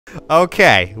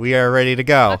Okay, we are ready to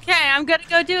go. Okay, I'm gonna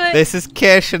go do it. This is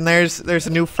Kish, and there's a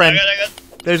new friend.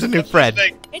 There's a new friend.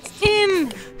 It's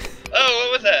Tin. Oh,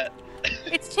 what was that?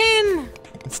 It's Tin.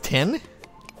 It's Tin?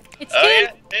 It's Oh, Tin.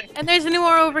 yeah, Tin. And there's a new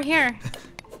ore over here.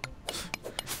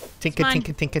 Tinka,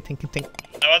 tinka, tinka, tinka, tinka.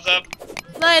 What's up?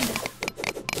 Lead.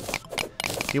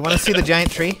 Do you want to see the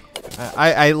giant tree?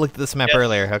 I looked at this map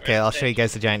earlier. Okay, I'll show you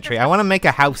guys the giant tree. I want to make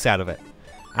a house out of it.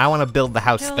 I want to build the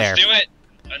house there. Let's do it.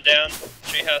 I'm down.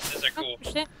 Tree houses are cool. Oh,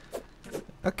 shit.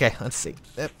 Okay, let's see.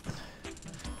 Yep.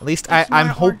 At least I'm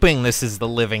hoping this is the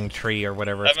living tree or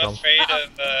whatever it's I'm called. afraid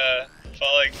of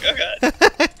falling. Oh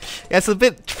god. Yeah, it's a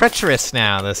bit treacherous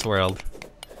now, this world.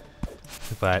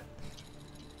 But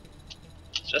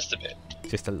Just a bit.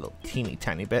 just a little teeny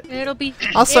tiny bit. It'll be.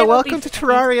 Also, it'll welcome be to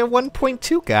Terraria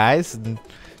 1.2, guys. And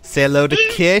say hello to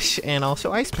Kish and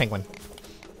also Icepenquin.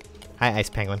 Hi,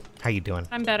 Icepenquin. How you doing?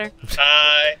 I'm better.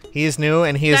 Hi. He is new,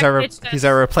 and he is Zack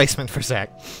our replacement for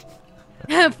Zack.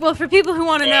 Well, for people who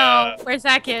want to Wow. know where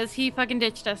Zack is, he fucking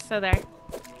ditched us. So there.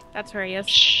 That's where he is.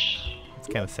 It's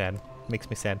kind of sad. Makes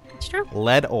me sad. It's true.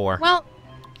 Lead ore. Well,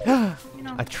 you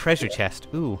know. A treasure chest.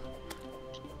 Ooh.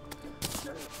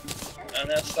 Oh,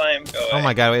 no, slime. Go away. Oh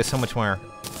my god, we have so much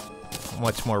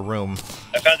more room.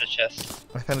 I found a chest.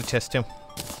 I found a chest too.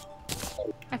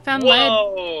 I found lead.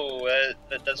 Whoa,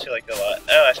 that does feel like a lot.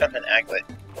 Oh, I found an aglet.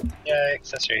 Yeah,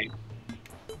 accessory.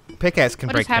 Pickaxe can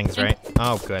What break is things, right? happening?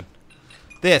 Oh, good.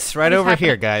 This, right What is over here,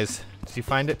 happening? guys. Did you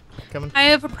find it coming? I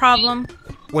have a problem.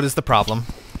 What is the problem?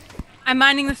 I'm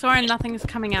mining this ore and nothing is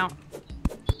coming out.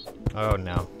 Oh,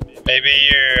 no. Maybe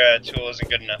your tool isn't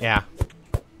good enough. Yeah,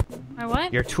 My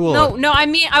what? your tool. No, I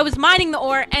mean, I was mining the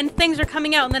ore and things are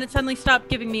coming out and then it suddenly stopped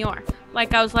giving me ore.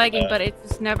 Like I was lagging, but it's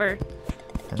just never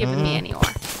given me any ore.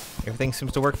 Everything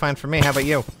seems to work fine for me. How about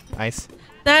you, Ice?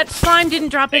 That slime didn't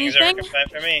drop Things are anything. working fine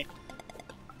for me.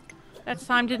 That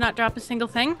slime did not drop a single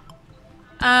thing.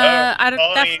 following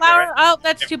That you, flower. Garrett. Oh,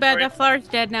 that's too bad. Inventory. That flower's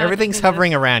dead now. Everything's Just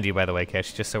hovering around you, by the way,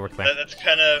 Kish, just so we're clear. That's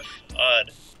kind of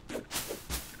odd.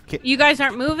 You guys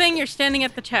aren't moving. You're standing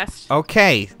at the chest.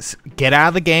 Okay, get out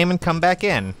of the game and come back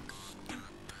in.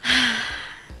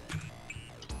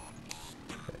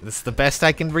 This is the best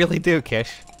I can really do, Kish.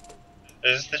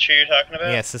 Is this the tree you're talking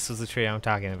about? Yes, this was the tree I'm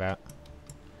talking about.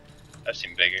 I've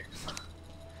seen bigger.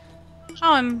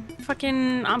 Oh, I'm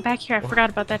back here. I forgot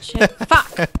about that shit.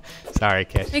 Fuck. Sorry,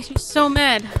 Kish. Makes me so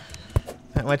mad.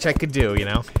 Not much I could do, you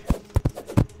know?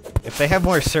 If they have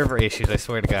more server issues, I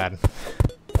swear to God.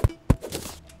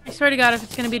 I swear to God, if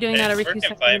it's gonna be doing that every 2 It's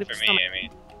seconds. working I'm fine gonna for me, be I mean.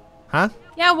 Huh?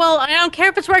 Yeah, well, I don't care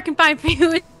if it's working fine for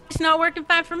you. It's not working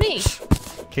fine for me.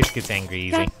 Kish gets angry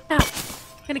easy. I'm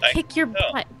gonna kick your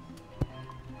butt.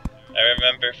 I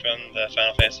remember from the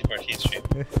Final Fantasy XIV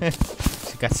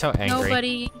stream. She got so angry.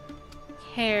 Nobody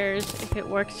cares if it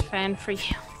works fine for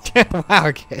you.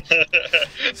 Wow, Kish.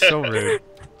 So rude.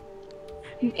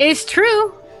 It's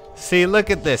true. See, look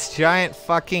at this giant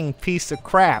fucking piece of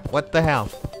crap. What the hell?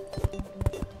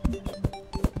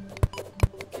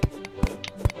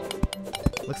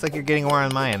 Looks like you're getting ore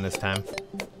on my end this time.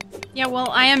 Yeah, well,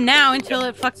 I am now until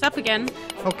it fucks up again.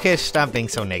 Oh, Kish, stop being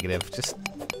so negative. Just,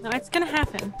 No, it's gonna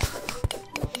happen.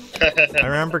 I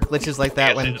remember glitches like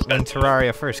that when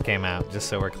Terraria first came out, just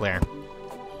so we're clear.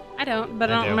 I don't, but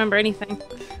I I don't do. remember anything.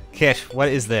 Kish, what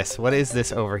is this? What is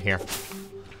this over here?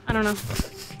 I don't know.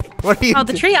 What are you Oh,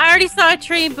 the tree. I already saw a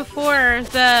tree before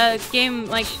the game,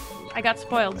 like, I got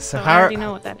spoiled, so I already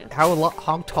know what that is. How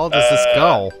tall does this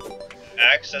go?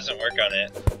 Axe doesn't work on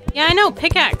it. Yeah, I know.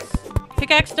 Pickaxe.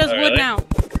 Pickaxe does Oh, wood really? now.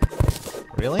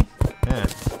 Really? Yeah.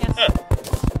 Yes.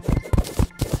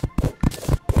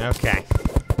 Okay.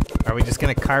 Are we just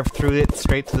gonna carve through it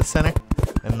straight to the center?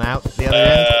 And out the other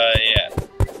end?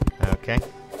 Yeah. Okay.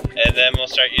 And then we'll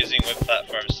start using wood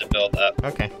platforms to build up.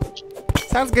 Okay.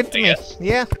 Sounds good to I me. guess.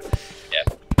 Yeah.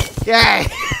 Yeah. Yay!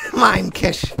 Mine,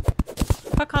 Kish!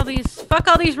 Fuck all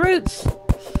these roots.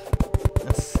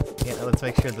 Let's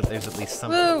make sure that there's at least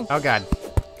something. Woo. Oh god.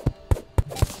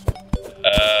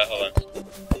 Hold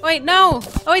on. Wait, no.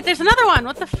 Oh wait, there's another one.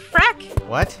 What the frack?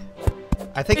 What?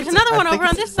 I think There's it's another I one think over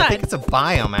on it's- this I think side. it's a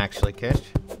biome, actually, Kish.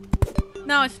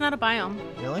 No, it's not a biome.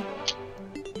 Really?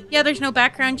 Yeah, there's no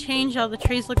background change. All the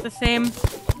trees look the same.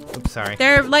 Oops, sorry.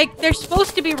 They're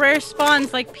supposed to be rare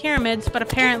spawns like pyramids, but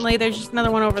apparently there's just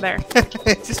another one over there.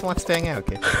 It just wants to hang out,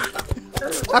 Kish.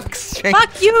 Stop strange.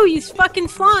 Fuck you fucking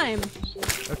slime.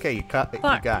 Okay, you got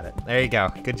Fuck. it. There you go.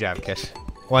 Good job, Kish.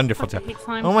 Wonderful Fuck, I job. hate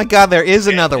slime. Oh my god, there is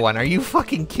another one. Are you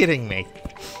fucking kidding me?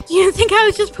 You think I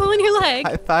was just pulling your leg?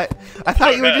 I thought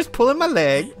you were just pulling my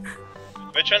leg.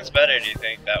 Which one's better, do you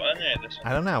think? That one or this one?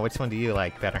 I don't know. Which one do you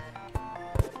like better?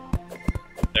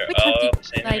 They're Which one all do the you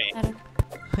same to like me. better?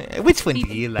 Which one do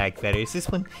you like better? Is this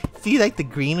one? Do you like the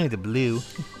green or the blue?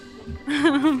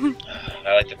 I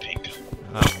like the pink.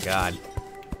 Oh god.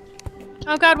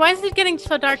 Oh god, why is it getting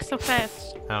so dark so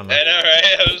fast? I don't know. I know,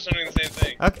 right? I was wondering the same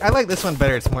thing. Okay, I like this one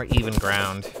better. It's more even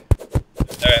ground.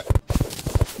 Alright.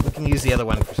 We can use the other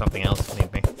one for something else if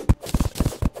need be.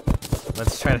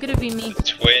 Let's try It's to gonna be me.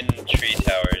 Twin tree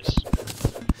towers.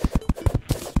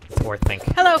 or think.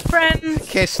 Hello, friends.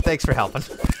 Kish, thanks for helping.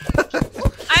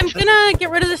 I'm gonna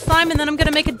get rid of the slime and then I'm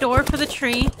gonna make a door for the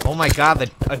tree. Oh my god,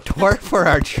 a door for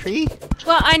our tree?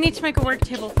 Well, I need to make a work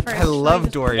table first. I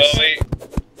love doors. Oh, wait.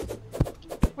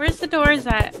 Where's the doors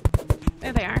at?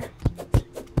 There they are.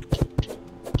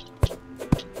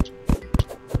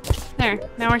 There.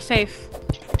 Now we're safe.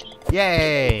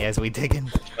 Yay, as we dig in.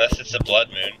 Unless it's a blood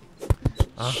moon.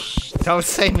 Oh, don't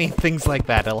say mean things like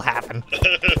that, it'll happen.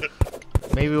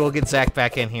 Maybe we'll get Zack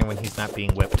back in here when he's not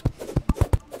being whipped.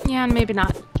 Yeah, and maybe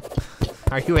not.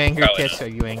 Are you angry, Probably Kish? not. Are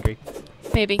you angry?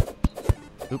 Maybe.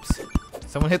 Oops.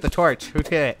 Someone hit the torch. Who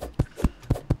hit it?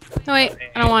 No, wait.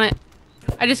 I don't want it.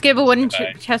 I just gave a wooden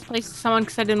Bye. chest plate to someone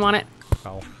because I didn't want it.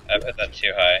 Oh. I put that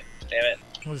too high. Damn it.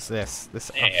 What is this?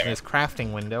 This Damn it. this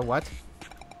crafting window. What?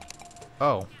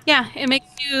 Oh. Yeah, it makes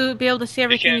you be able to see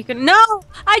everything you can- can. No!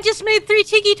 I just made 3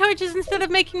 tiki torches instead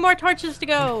of making more torches to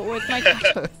go with my.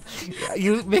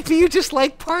 Maybe you just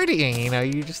like partying, you know?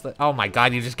 You just like, oh my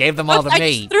god, you just gave them all to I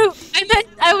me. just threw.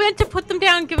 I meant to put them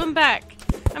down, give them back.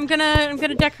 I'm gonna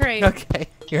decorate. Okay,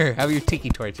 here, have your tiki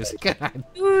torches. God.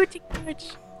 Ooh, tiki torch.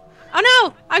 Oh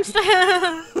no! I'm still.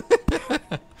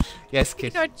 Yes, Tiki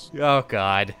Kish. torch. Oh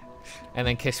god. And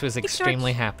then Kish was Tiki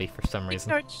extremely torch. happy for some Tiki reason.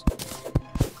 torch.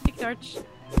 Tiki torch.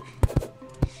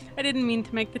 I didn't mean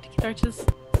to make the tiki torches.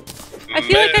 I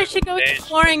feel like I should go Stage,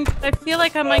 exploring, but I feel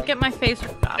like I might get my face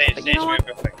ripped off. Stage, But stage, you know move what?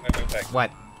 real quick, move real quick.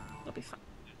 What? It'll be fine.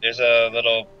 There's a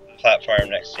little platform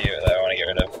next to you that I want to get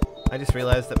rid of. I just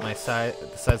realized that the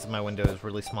size of my window is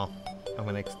really small. I'm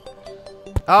gonna.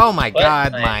 Oh my What?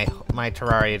 god, my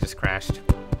Terraria just crashed.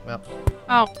 Well,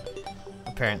 Oh.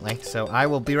 apparently. So I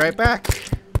will be right back.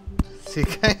 See you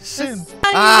guys soon.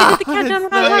 I need to get the countdown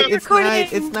while I'm It's recording.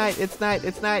 night. It's night. It's night.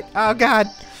 It's night. Oh god.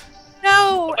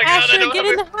 No, my God, I Asher, don't get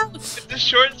have in a- the house. It's a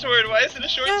short sword. Why is it a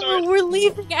short No, sword? we're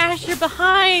leaving Asher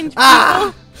behind.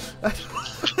 Ah!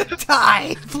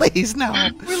 Die, please no.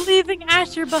 People. We're leaving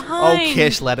Asher Oh, behind.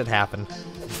 Kish, let it happen.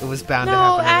 It was bound to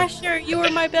No, happen. Asher, you were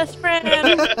my best friend.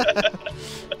 Don't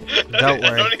I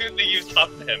worry. don't even think you've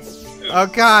talked to him. Oh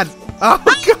god. Oh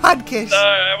god, Kish. No,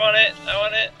 I want it. I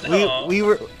want it. No. We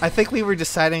were. I think we were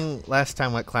deciding last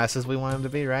time what classes we wanted to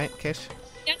be, right, Kish?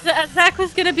 Yeah, Zack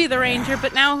was gonna be the ranger,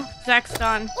 but now Zack's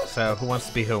gone. So who wants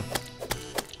to be who?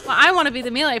 Well, I want to be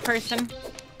the melee person.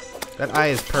 That eye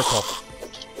is purple.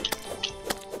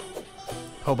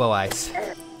 Hobo eyes.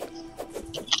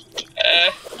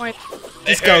 Or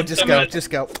Just I go. heard Just go. someone- Just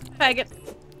go. faggot.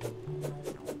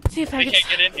 See if I faggots. can't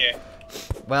get in here.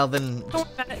 Well then, Don't worry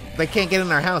about it. they can't get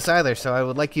in our house either. So I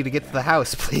would like you to get to the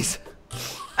house, please.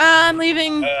 I'm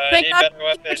leaving. I Thank need God. better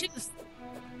weapons.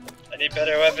 I need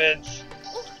better weapons.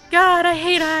 God, I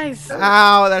hate eyes.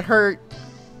 Ow, that hurt.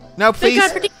 No, Thank please.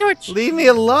 God for Tiki Torch. Leave me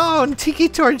alone. Tiki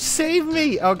Torch, save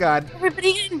me. Oh god.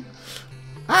 Everybody in.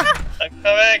 Ah, I'm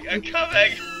coming. I'm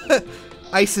coming.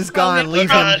 Ice is gone. Oh, Leave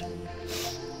God. him.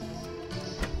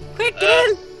 Quick, get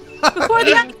in. Before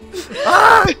the ice.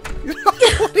 Ah!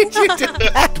 What did you do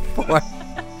that for?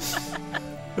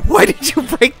 Why did you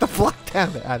break the block down?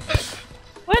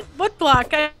 What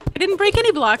block? I didn't break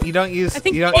any block. You don't use. I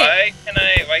think You don't. Why can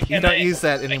I? Why You can't don't I? use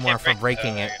that I anymore can't for break-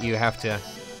 breaking it. okay. You have to,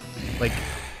 like,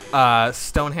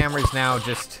 stone hammers now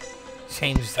just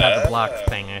changed how the block Oh.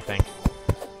 thing. I think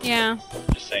Yeah.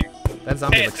 Interesting. that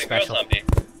zombie Hey, looks it's a girl special. zombie.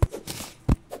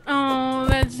 Oh,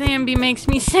 that zombie makes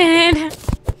me sad.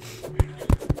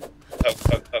 Poke,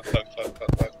 poke, poke, poke, poke,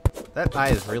 poke, poke. That eye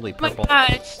is really Oh my purple.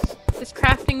 gosh. This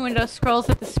crafting window scrolls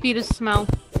at the speed of smell.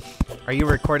 Are you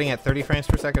recording at 30 frames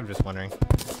per second? I'm just wondering.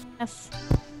 Yes.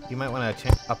 You might want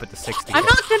to up it to 60. I'm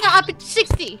not gonna up it to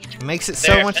 60. It makes it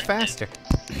so There. much faster.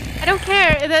 I don't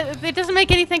care. It doesn't make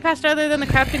anything faster other than the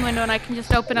crafting window, and I can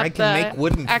just open up I can the. make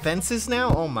wooden act- fences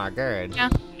now? Oh my god. Yeah.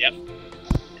 Yep.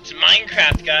 It's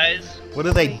Minecraft, guys. What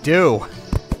do they do?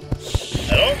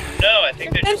 I don't know. I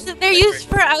think they're just. They're used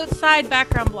for outside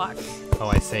background blocks. Oh,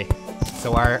 I see.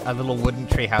 So our little wooden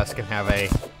treehouse can have a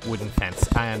wooden fence.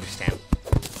 I understand.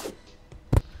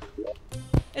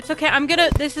 It's okay. I'm gonna.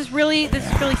 This is really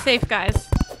safe, guys.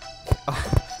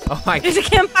 Oh my There's a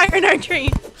campfire in our tree.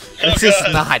 This Oh, is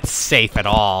God. not safe at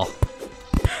all.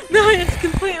 No, it's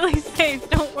completely safe.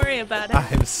 Don't worry about it.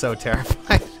 I'm so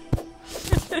terrified.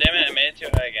 Damn it! I made it too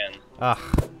high again. Ugh.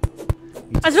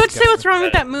 I was about to say what's wrong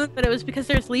with that moon, but it was because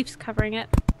there's leaves covering it.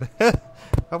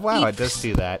 Oh wow, it does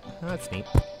do that. Oh, that's neat.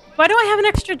 Why do I have an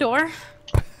extra door?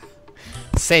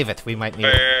 Save it. We might need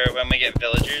it. For when we get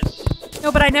villagers.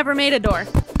 No, but I never made a door.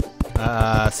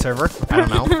 Server? I don't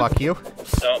know. Fuck you.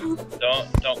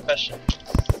 Don't question.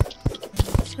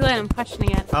 Too late, I'm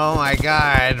questioning it. Oh my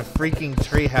god. Freaking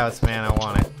treehouse, man. I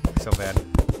want it so bad.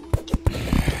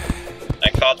 I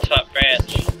called top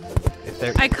branch. If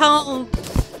there...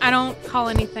 I don't call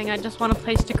anything. I just want a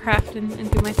place to craft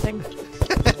and do my thing.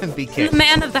 and be I'm kicked. the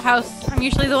man of the house. I'm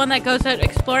usually the one that goes out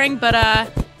exploring,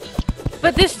 but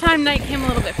this time night came a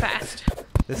little bit fast.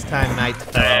 This time night I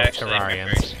fell actually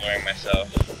remember Terrarians. exploring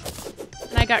myself.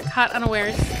 And I got caught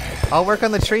unawares. I'll work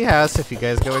on the treehouse if you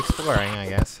guys go exploring, I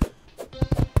guess.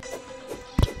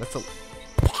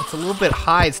 That's a little bit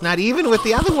high. It's not even with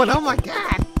the other one. Oh my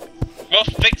god. We'll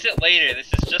fix it later.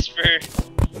 This is just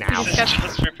for Now. This is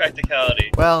just for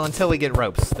practicality. Well, until we get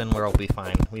ropes, then we'll be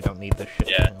fine. We don't need this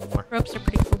shit anymore. Ropes are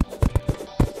pretty cool.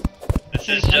 This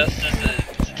is just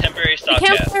it's a temporary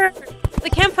stopgap. The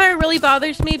campfire really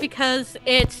bothers me because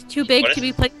it's too big What to does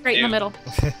be placed right in the do? middle.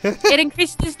 It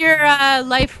increases your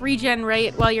life regen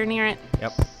rate while you're near it.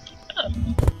 Yep.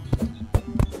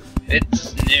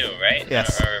 It's new, right?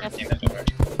 Yes. I don't remember seeing that before.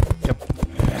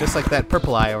 Yep. Just like that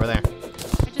purple eye over there.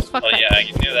 I just fucked Oh that. yeah, I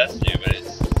knew that's new, but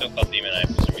it's still called demon eye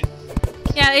for some reason.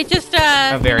 Yeah, it just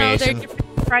A variation. You know, they're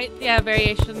different, right? Yeah,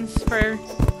 variations for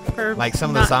Like some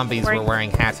of the not zombies were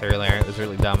wearing hats earlier. It was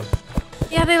really dumb.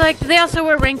 Yeah, they also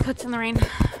wear raincoats in the rain.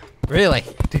 Really?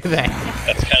 Do they?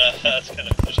 That's kind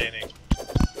of frustrating.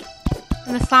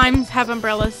 And the slimes have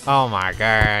umbrellas. Oh my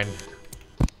god.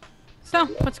 So,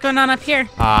 what's going on up here?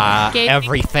 Gay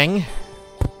Everything.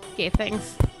 Gay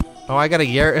things. Oh, I got a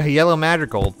yellow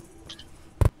marigold.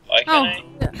 Why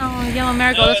can't Yellow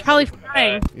marigold. No, It's probably it's-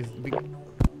 flying.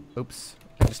 Oops.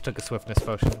 I just took a swiftness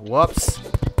potion. Whoops.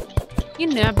 You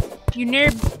nub. You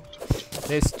nerd.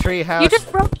 This treehouse. You just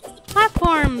broke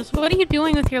platforms. What are you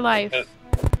doing with your life? It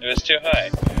was too high.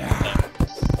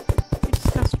 You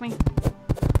disgust me.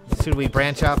 Should we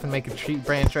branch off and make a tree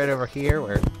branch right over here?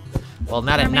 Or, well,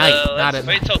 not at mean- night. Not Let's at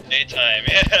wait till daytime.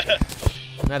 Yeah.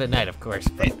 not at night, of course.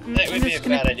 But That would be a just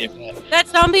gonna- bad idea for that. That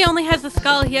zombie only has a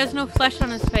skull. He has no flesh on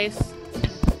his face.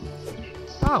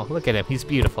 oh, look at him. He's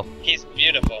beautiful. He's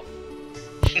beautiful.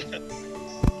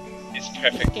 He's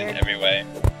perfect in every way.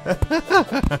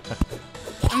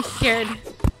 I'm scared.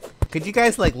 Could you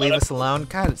guys like leave us alone?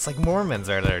 God, it's like Mormons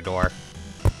are at our door.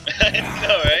 I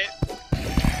know, right?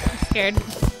 I'm scared.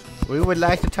 We would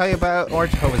like to tell you about or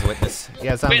Jehovah's Witness.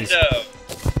 Yeah, zombies. Window.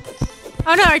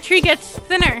 Oh no, our tree gets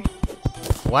thinner.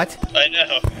 What? I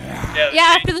know. Yeah, Yeah,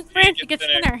 after this branch, it gets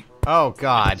thinner. Oh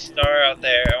God. Star out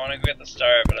there. I want to go get the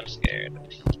star, but I'm scared.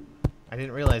 I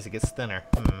didn't realize it gets thinner.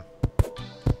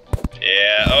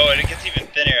 Yeah. Oh, and it gets even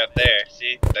thinner up there.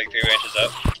 See, like 3 branches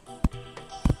up.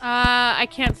 I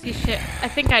can't see shit. I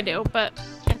think I do, but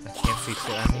I can't see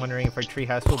shit. I'm wondering if our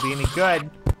treehouse will be any good.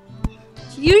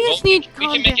 you just need to We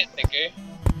calm can make down. it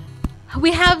thicker.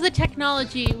 We have the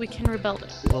technology. We can rebuild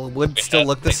it. Will wood We still have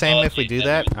look the same if we technology do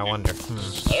that that? we I can- wonder. I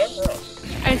don't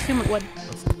know. I assume it would.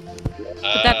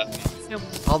 But that's no.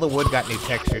 All the wood got new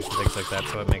textures and things like that,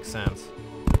 so it makes sense.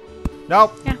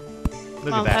 Nope. Yeah. Look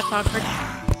Well, at that's that.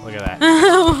 awkward. Look at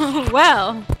that.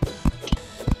 Well,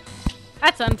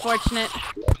 that's unfortunate.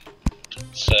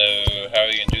 So, how are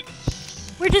we gonna do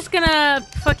this? We're just gonna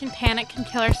fucking panic and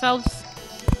kill ourselves.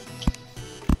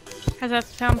 How's that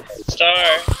sound? Star.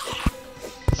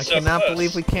 I cannot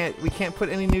believe we can't put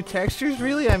any new textures.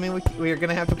 Really? I mean, we are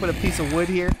gonna have to put a piece of wood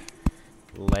here.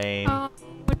 Lame. Oh,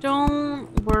 don't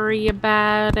worry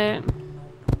about it.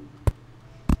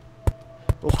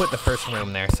 We'll put the first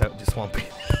room there, so it just won't be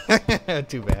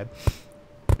too bad.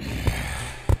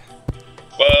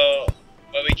 Well,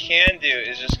 what we can do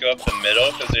is just go up the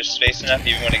middle because there's space enough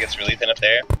even when it gets really thin up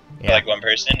there for Yeah. like one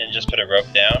person, and just put a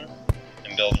rope down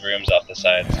and build rooms off the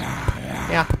sides.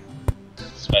 Yeah.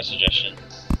 That's my suggestion.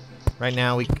 Right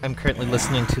now, I'm currently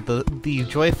listening to the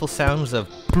joyful sounds of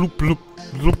bloop bloop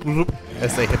bloop bloop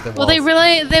as they hit the walls.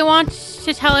 Well, they want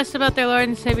to tell us about their Lord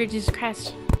and Savior Jesus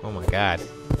Christ. Oh my God.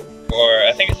 Or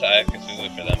I think it's the Eye of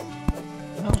Cthulhu for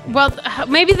them. Well,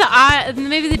 maybe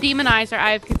the demon eyes are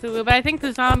Eye of Cthulhu, but I think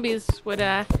the zombies would.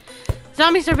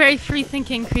 Zombies are very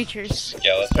free-thinking creatures.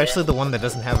 Skeletor. Especially the one that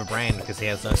doesn't have a brain because he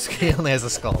has no skill and has a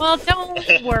skull. Well,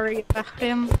 don't worry about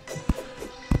him.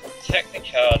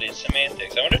 Technicalities,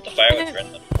 semantics. I wonder if the fire would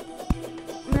burn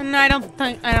them. No, I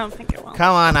don't think it will.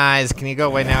 Come on, Eyes. Can you go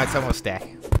away now? It's almost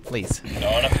day. Please.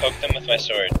 I want to poke them with my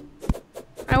sword.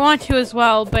 I want to as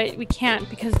well, but we can't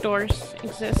because doors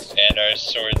exist. And our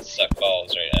swords suck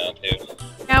balls right now, too.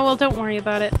 Yeah, well, don't worry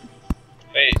about it.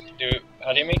 Wait,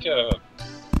 how do you make a...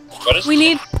 What is We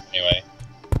tin, need... anyway?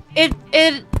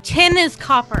 Tin is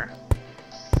copper.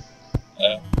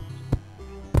 Yeah.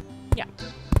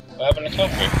 What happened to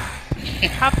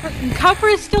copper? Copper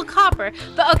is still copper.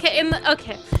 But okay,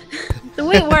 the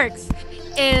way it works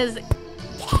is,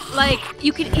 like,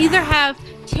 you can either have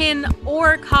tin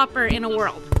or copper in a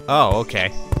world. Oh,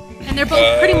 okay. And they're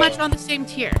both pretty much on the same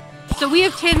tier. So we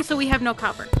have tin, so we have no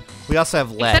copper. We also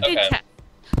have lead. Except in chest.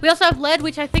 We also have lead,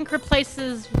 which I think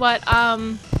replaces what,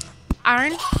 iron?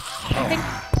 I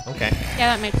think. Okay.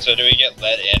 Yeah, that makes sense. So do we get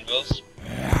lead anvils?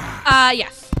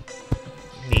 Yes.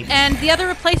 Neat. And the other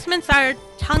replacements are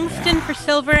tungsten for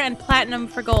silver and platinum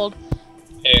for gold.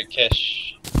 Here,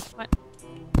 Kish. What?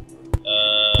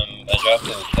 I dropped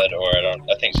the lead ore.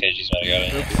 I think Sagey's might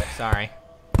have got it. Oops, sorry.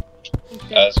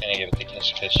 I was gonna give it to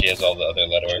Kish because she has all the other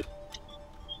lead ore.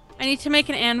 I need to make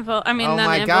an anvil. I mean, Oh not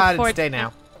my an god, anvil. it's day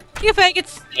now. You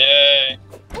faggots! Yay!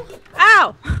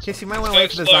 Ow! Kiss, you might want to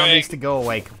wait for the zombies to go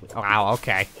away. Wow,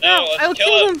 okay. No, I will let's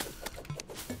kill him!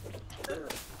 them!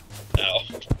 Ow.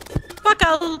 Fuck,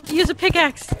 I'll use a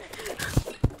pickaxe.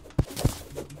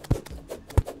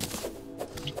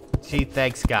 Gee,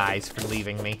 thanks guys for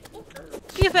leaving me.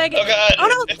 You faggot. Oh god! Oh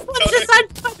no! Let's decide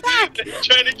to fight back! They're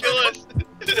trying to kill us!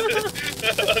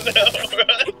 Oh no,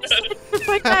 run!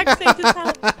 Fight back, stay to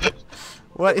help.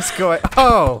 What is going...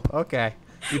 Oh, okay.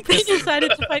 You They pissed,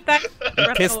 decided to fight back. you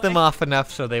pissed them off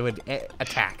enough so they would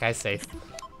attack, I say.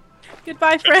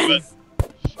 Goodbye, friends.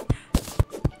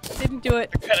 Didn't do it.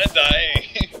 We're kinda dying.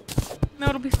 No,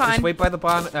 it'll be fine. Just wait by the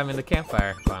the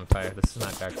campfire. Bonfire. This is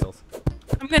not Dark Souls.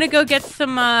 I'm gonna go get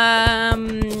some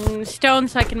stone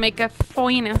so I can make a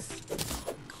furnace.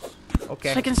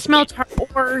 Okay. So I can smelt our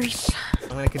ores. I'm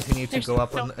gonna continue to There's go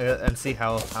up some and see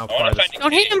how I far wanna this... find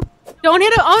Don't hit him! Don't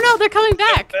hit him! Oh no, they're coming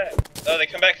back! Oh, they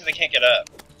come back because they can't get up.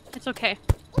 It's okay.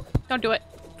 Don't do it.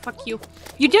 Fuck you.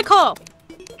 You dickhole!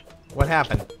 What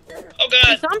happened? Oh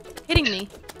god! Stop hitting me.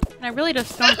 And I really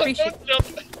just don't appreciate it. Don't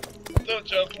jump! Don't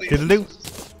jump, please. Diddle-doo.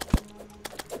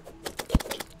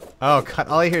 Oh god,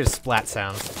 all I hear is splat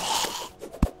sounds.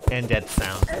 And death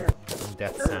sounds. And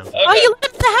death sounds. Oh, you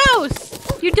left the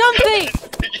house! You dumb thing!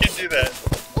 You can do that.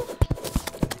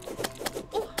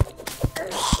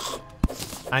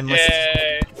 I must...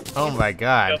 Yay! Oh my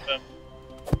god. Killed them.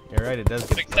 You're right, it does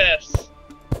get... Success!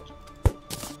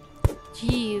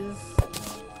 Jeez.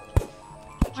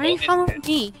 Why are you following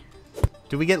me?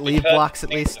 Do we get leaf Because blocks at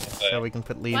things least? don't So we can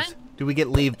put leaves? What? Do we get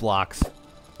leaf blocks?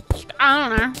 I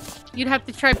don't know. You'd have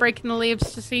to try breaking the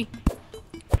leaves to see.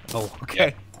 Oh,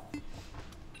 okay.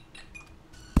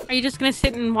 Are you just gonna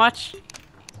sit and watch?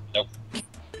 Nope.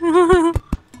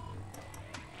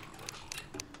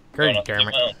 Good,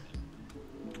 Dermot.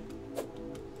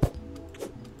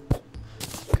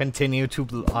 Continue to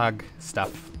log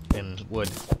stuff in wood.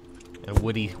 And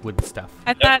woody wood stuff.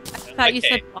 I thought you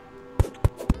said blog.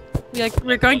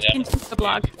 We're going to continue the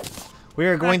blog. We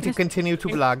are going to continue to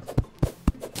blog.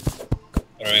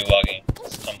 What are we vlogging?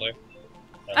 Tumblr?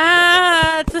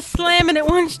 Ah, it's a slam and it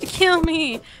wants to kill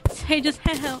me. Say just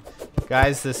help.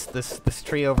 Guys, this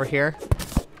tree over here,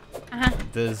 Uh-huh.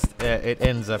 it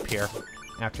ends up here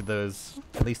after those.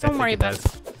 At least Don't I worry think it about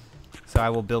does. So I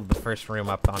will build the first room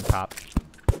up on top.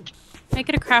 Make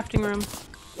it a crafting room.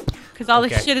 Because all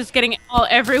Okay. this shit is getting all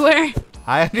everywhere.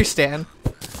 I understand,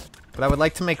 but I would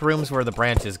like to make rooms where the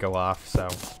branches go off. So,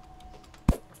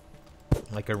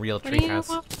 like a real What do tree you house.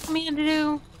 want me to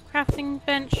do? Crafting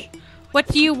bench. What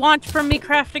do you want from me,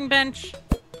 crafting bench?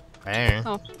 Eh.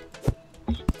 Oh.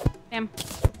 Damn.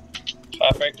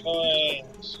 Copper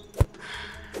coins.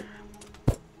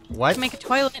 What? Make a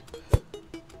toilet.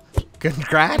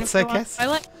 Congrats, I Anyone want guess. a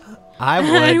toilet? I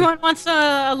would. Anyone wants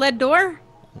a lead door?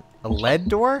 A lead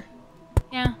door?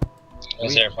 Yeah.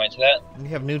 Was there a point to that? We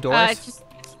have new doors.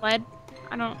 It's lead.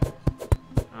 I don't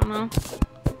know.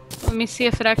 Let me see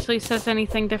if it actually says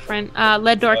anything different.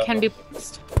 Lead door can be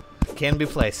placed. Can be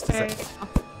placed. Is There it? you go.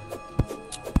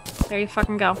 There you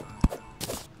fucking go.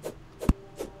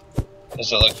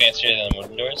 Does it look fancier than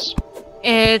wooden doors?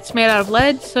 It's made out of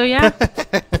lead, so yeah.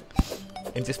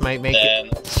 It just might make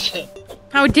it. Then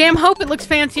I would damn hope it looks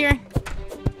fancier.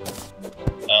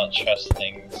 I don't trust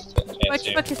things that Watch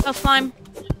fancier. fuck yourself, slime.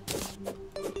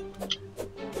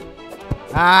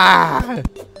 Ah!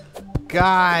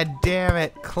 God damn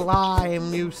it!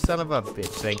 Climb, you son of a bitch!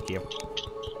 Thank you.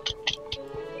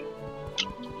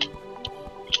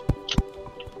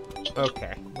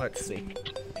 Okay, let's see.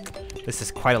 This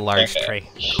is quite a large Okay. tree.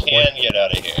 Can get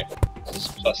out of here. This is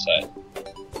plus side.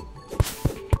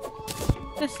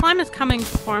 This slime is coming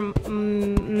for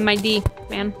my D,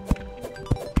 man.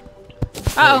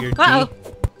 Uh-oh. Your D? Uh-oh.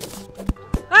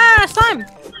 Ah, slime!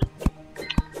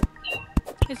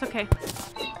 It's okay.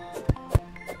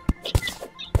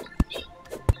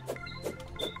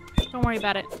 Don't worry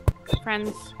about it,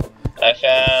 friends. I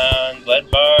found lead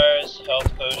bars,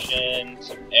 health potions,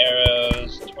 some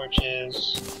arrows,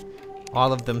 torches.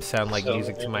 All of them sound like So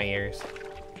music to my ears.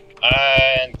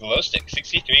 And glow sticks.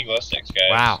 63 glow sticks, guys.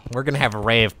 Wow, we're gonna have a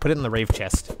rave. Put it in the rave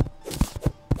chest.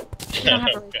 We don't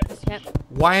have a Okay. chest yet.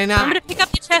 Why I'm not? gonna pick up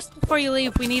the chest before you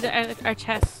leave. We need our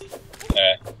chest.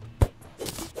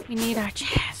 We need our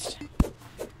chest.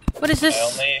 What is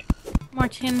this? More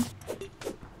tin.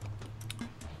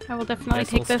 I will definitely Guess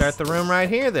take we'll this. start the room right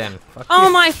here then. Fuck Oh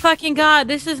you. my fucking god,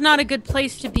 this is not a good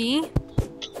place to be.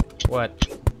 What?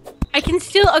 I can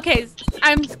still, okay,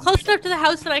 I'm close enough to the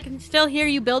house that I can still hear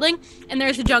you building, and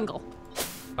there's a jungle.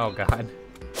 Oh god.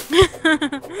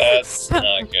 That's So-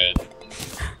 not good.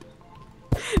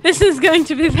 This is going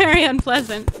to be very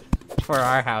unpleasant. For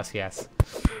our house, yes.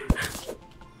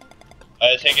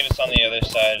 I take it it's on the other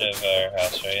side of our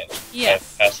house, right?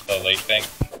 Yes. Past the lake thing?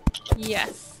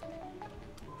 Yes.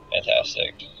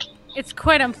 Fantastic. It's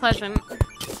quite unpleasant.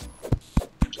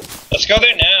 Let's go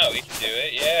there now. We can do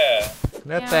it. Yeah.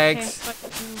 No Yeah, thanks. Okay,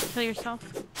 but you can kill yourself.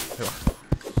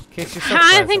 Kiss yourself.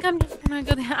 I think I'm just gonna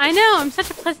go there. I know, I'm such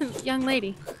a pleasant young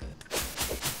lady.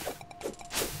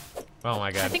 Oh my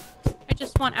I god. think I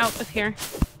just want out of here.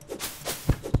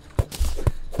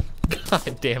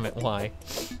 God damn it, why?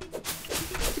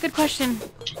 It's a good question.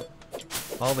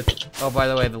 All the oh, by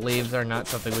the way, the leaves are not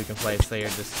something we can place. They are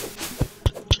just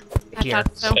I here.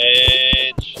 thought so.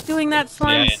 Sage. Doing that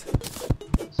slime. Yeah.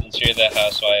 Since you're the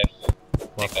housewife.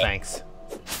 Well, take that. thanks.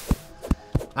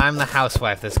 I'm the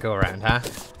housewife this go around, huh?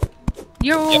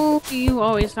 You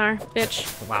always are,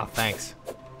 bitch. Wow, thanks.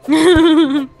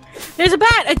 There's a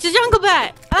bat! It's a jungle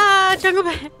bat! Ah, jungle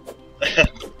bat!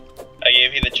 I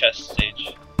gave you the chest,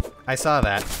 Sage. I saw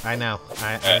that. I know.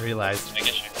 I Alright. realized. Make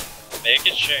it sure. Make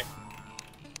it sure.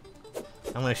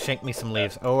 I'm gonna shake me some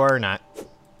leaves. Or not.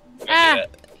 Ah.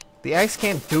 The axe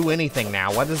can't do anything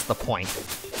now. What is the point?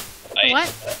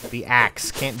 What? The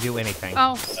axe can't do anything.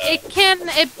 Oh,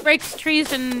 it breaks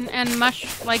trees and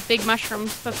like big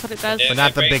mushrooms. That's what it does. But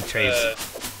not the breaks big trees.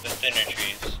 The thinner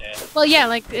trees, yeah. Well, yeah,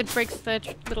 like it breaks the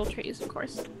little trees, of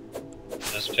course.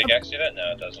 Does pickaxe do that?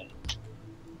 No, it doesn't.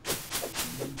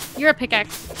 You're a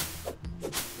pickaxe.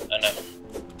 I know.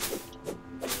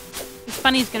 This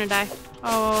bunny's gonna die.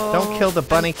 Oh. Don't kill the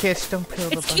bunny, Kish. Don't kill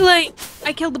the It's bunny. too late.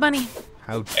 I killed the bunny.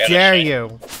 How gotta dare shame.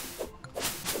 you?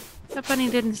 That bunny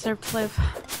didn't deserve to live.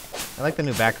 I like the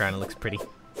new background. It looks pretty.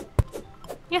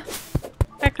 Yeah.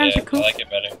 Backgrounds Yeah, are cool. I like it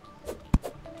better.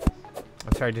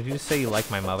 I'm sorry. Did you just say you like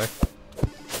my mother?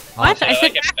 What? I I said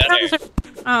like it backgrounds are.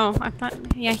 Oh, I thought.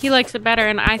 Yeah, he likes it better,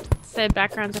 and I said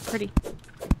backgrounds are pretty.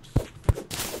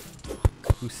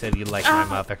 Who said you like my Oh.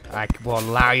 mother? I will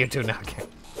allow you to now. Okay.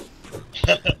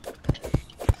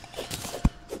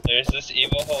 There's this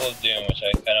evil hole of doom, which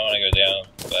I kind of want to go down,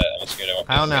 but I'm scared I won't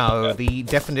be I don't able to know. get The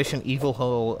definition "evil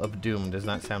hole of doom" does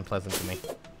not sound pleasant to me.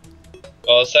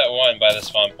 Well, it's that one by the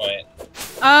spawn point.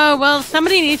 Oh, well,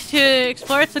 somebody needs to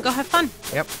explore it, so go have fun.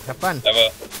 Yep. Have fun. I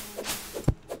will.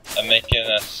 I'm making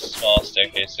a small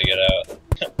staircase to get out.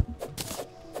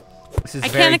 This is I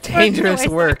very can't explore it dangerous anyway,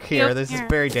 so work I can here. go This is here.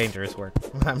 very dangerous work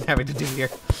I'm having to do here.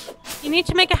 You need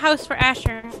to make a house for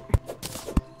Asher.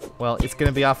 Well, it's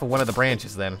gonna be off of one of the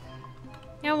branches then.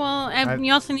 Yeah, well, and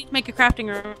you also need to make a crafting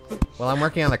room. Well, I'm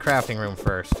working on the crafting room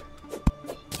first.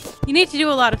 You need to do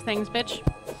a lot of things, bitch.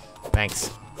 Thanks.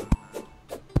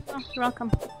 Oh, you're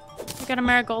welcome. I got a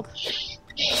marigold.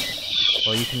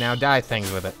 Well, you can now dye things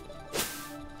with it.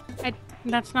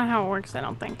 That's not how it works, I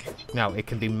don't think. No, it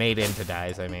can be made into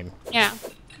dyes, I mean. Yeah.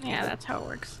 Yeah, that's how it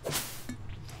works.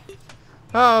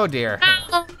 Oh, dear.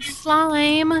 Oh,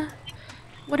 slime.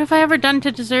 What have I ever done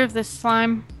to deserve this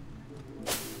slime?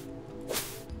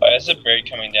 Why is a bird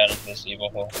coming down into this evil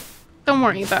hole? Don't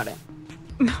worry about it.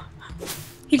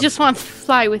 He just wants to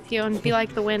fly with you and be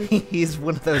like the wind. He's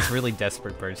one of those really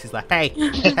desperate birds. He's like, hey,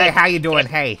 hey, how you doing?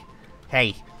 Hey,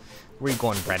 hey. Where you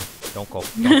going, Brent? Don't go,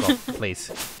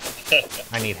 please.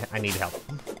 I need help.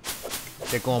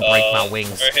 They're going to break my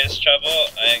wings. For his trouble,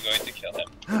 I am going to kill him.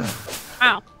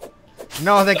 Wow.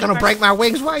 No, they're going to break my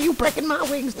wings. Why are you breaking my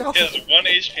wings? No. He has 1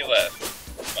 HP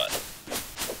left. Come on.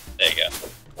 There you go.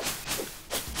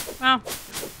 Wow.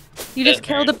 You just Dead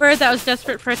killed a bird. bird that was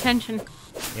desperate for attention.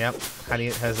 Yep. How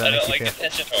does I that make don't you like feel?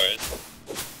 attention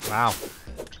whores. Wow.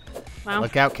 Wow.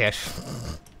 Look out, Kish.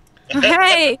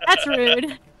 Hey, that's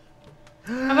rude.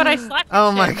 How about I slap your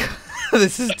Oh my shit? god.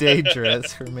 This is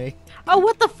dangerous for me. Oh,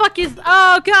 what the fuck is...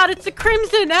 Oh, God, it's a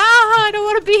crimson. Ah, I don't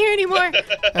want to be here anymore.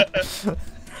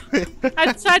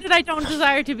 I decided I don't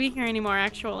desire to be here anymore,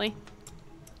 actually.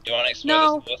 You want to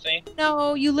explore this with me?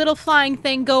 No, you little flying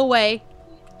thing, go away.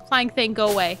 Flying thing, go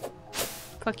away.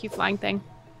 Fuck you, flying thing.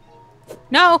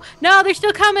 No, no, they're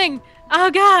still coming.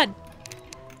 Oh, God.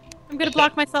 I'm gonna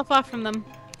block myself off from them.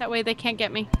 That way they can't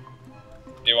get me.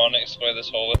 Do you want to explore this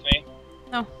hole with me?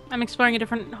 No, I'm exploring a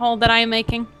different hole that I am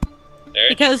making. There?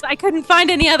 Because I couldn't find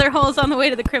any other holes on the way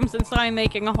to the Crimson, so I'm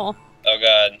making a hole. Oh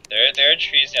God, there are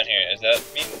trees down here. Does that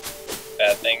mean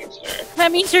bad things or?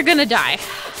 That means you're gonna die.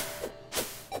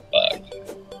 Fuck.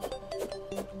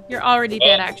 You're already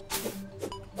dead, actually.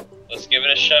 Let's give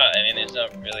it a shot. I mean, there's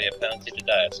not really a penalty to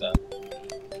die, so.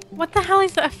 What the hell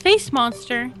is that? A face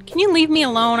monster? Can you leave me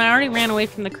alone? I already ran away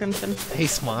from the Crimson.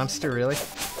 Face monster, really?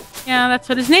 Yeah, that's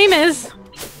what his name is.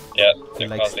 Yeah, they're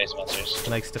called face monsters.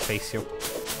 He likes to face you.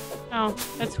 Oh,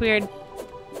 that's weird.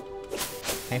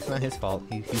 It's not his fault.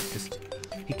 He's just...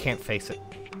 He can't face it.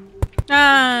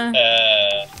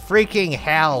 Freaking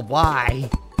hell, why?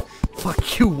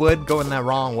 Fuck you, Wood, going the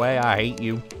wrong way. I hate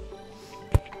you.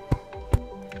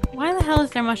 Why the hell is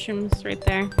there mushrooms right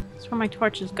there? That's where my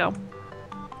torches go.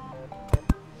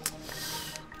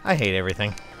 I hate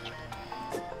everything.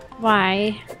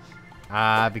 Why?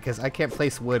 Because I can't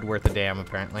place wood worth a damn,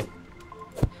 apparently.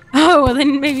 Oh, well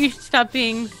then maybe you should stop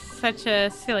being such a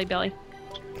silly Billy.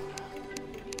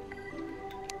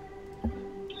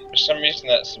 For some reason,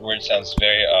 that word sounds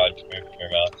very odd coming from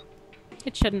your mouth.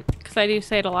 It shouldn't, because I do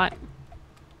say it a lot.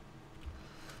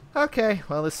 Okay,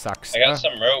 well this sucks. I got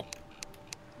some rope.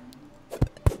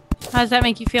 How does that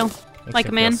make you feel? Makes Like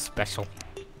you a man? feel special.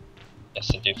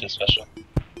 Yes, I do feel special.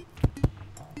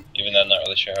 Even though I'm not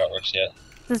really sure how it works yet.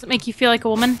 Does it make you feel like a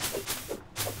woman?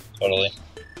 Totally.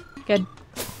 Good.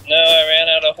 No, I ran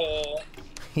out of hole.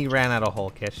 He ran out of hole,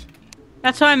 Kish.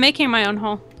 That's why I'm making my own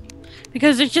hole.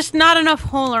 Because there's just not enough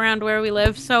hole around where we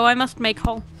live, so I must make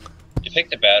hole. You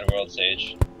picked a bad world,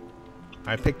 Sage.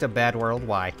 I picked a bad world,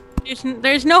 why?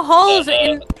 There's no holes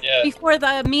in yeah. before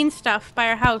the mean stuff by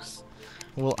our house.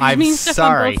 Well, There's I'm mean stuff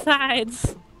sorry. on both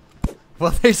sides.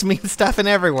 Well, there's mean stuff in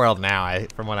every world now,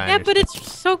 from what I Yeah, understand. but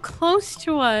it's so close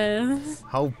to us.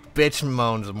 Oh, bitch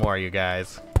moans more, you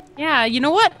guys. Yeah, you know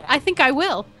what? I think I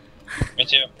will. Me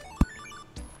too.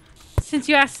 Since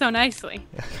you asked so nicely.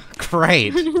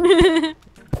 Great.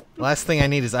 Last thing I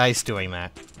need is Ice doing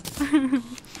that.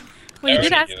 Well, you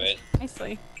did ask do it.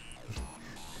 nicely.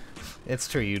 It's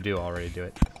true, you do already do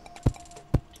it.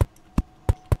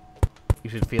 You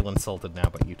should feel insulted now,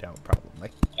 but you don't, probably.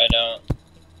 I don't.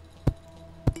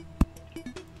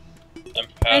 I'm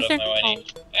proud of my whining.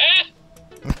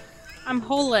 Ah! I'm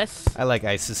holeless. I like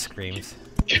Ice's screams.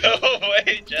 Go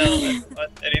away, Jill. That doesn't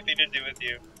want anything to do with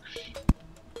you.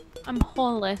 I'm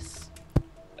holeless.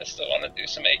 I still want to do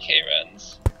some AK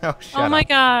runs. Oh, shut Oh my up.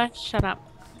 gosh, shut up.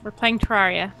 We're playing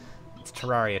Terraria. It's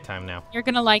Terraria time now. You're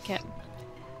gonna like it.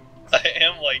 I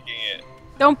am liking it.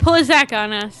 Don't pull a Zack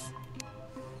on us.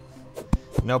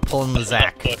 No pulling the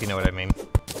Zack, if you know what I mean.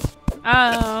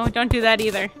 Oh, don't do that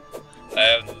either. I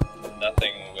have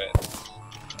nothing with.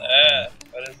 Ah,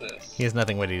 what is this? He has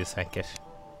nothing witty to say, Kish.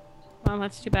 Well,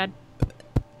 that's too bad.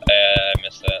 I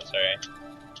missed that,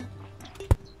 sorry.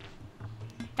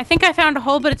 I think I found a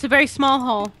hole, but it's a very small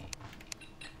hole.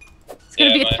 It's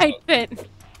gonna be a mine tight was- fit.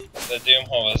 The Doom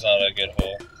hole is not a good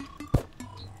hole.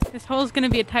 This hole's gonna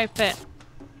be a tight fit.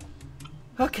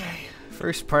 Okay.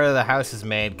 First part of the house is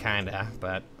made, kinda,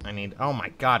 but I need... Oh my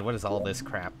god, what is all this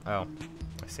crap? Oh,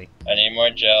 I see. I need more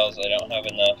gels, I don't have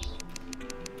enough.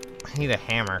 I need a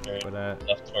hammer, Or but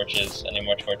enough torches, I need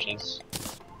more torches.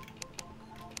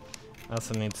 I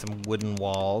also need some wooden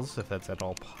walls, if that's at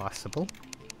all possible.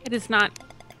 It is not.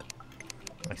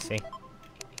 I see.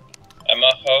 I'm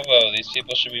a hobo, these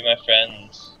people should be my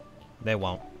friends. They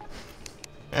won't.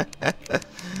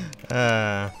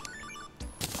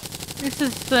 This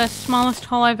is the smallest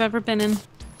hole I've ever been in.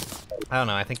 I don't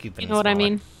know, I think you've been You know what I smaller.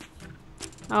 mean?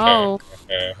 Oh.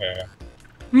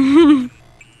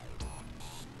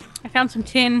 I found some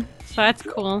tin, so that's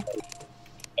cool.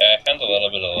 Yeah, I found a little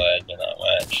bit of lead, but not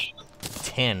much.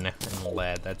 Tin and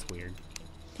lead, that's weird.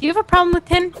 Do you have a problem with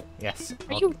tin? Yes.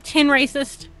 Are you tin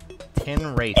racist? Tin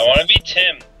racist. I want to be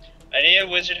Tim. I need a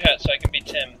wizard hat so I can be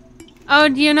Tim. Oh,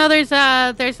 do you know there's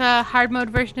a hard mode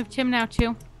version of Tim now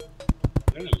too?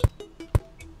 Ooh.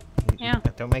 Yeah.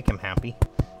 Don't make him happy.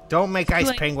 Don't make Too late.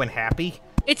 Icepenquin happy.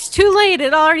 It's too late.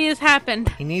 It already has happened.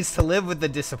 He needs to live with the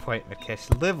disappointment, Kish.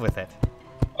 Live with it. I'm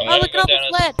Oh, gonna look go at all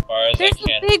down this as lead. far as I There's can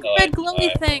a big until I red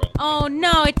glowy die thing. for it. Oh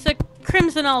no, it's a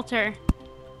crimson altar.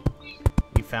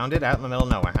 You found it out in the middle of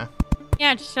nowhere, huh?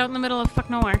 Yeah, just out in the middle of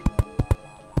fuck nowhere.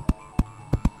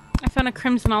 I found a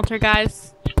crimson altar,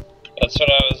 guys. That's what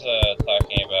I was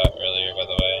talking about earlier, by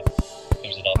the way.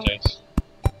 Crimson altars.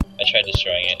 I tried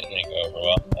destroying it, it didn't go over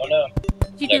well. Oh no.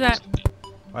 Did you do that?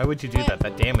 Why would you do that?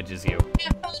 That damages you.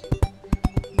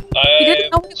 He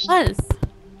didn't know what it was.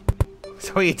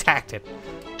 So he attacked it.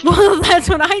 Well, that's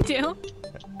what I do.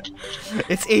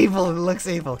 It's evil. It looks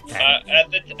evil. At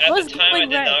the time, I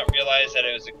did not realize that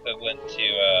it was equivalent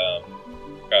to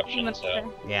corruption.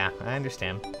 So yeah, I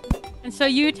understand. And so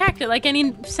you attacked it like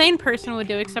any sane person would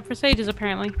do, except for sages,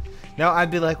 apparently. No,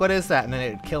 I'd be like, "What is that?" And then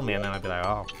it'd kill me, and then I'd be like,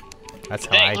 "Oh, that's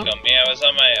how I do." Kill me. I was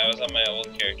on my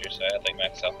old character, so I had like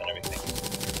max health and everything.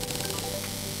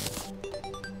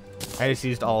 I just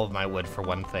used all of my wood for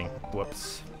one thing.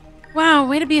 Whoops. Wow,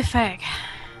 way to be a fag.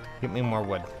 Get me more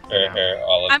wood.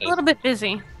 I'm a little bit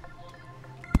busy.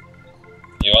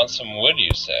 You want some wood,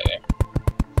 you say?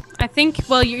 I think,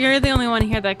 well, you're the only one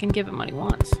here that can give him what he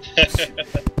wants.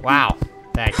 Wow.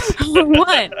 Thanks.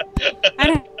 What?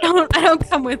 I don't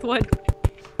come with wood.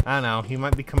 I don't know.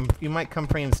 You might come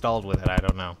pre-installed with it. I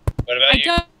don't know. What about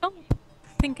you? I don't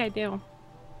think I do.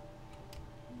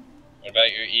 What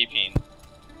about your e-peen?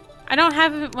 I don't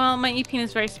have it. Well, my e-peen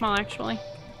is very small, actually.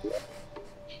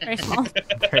 Very small.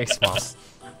 Very small.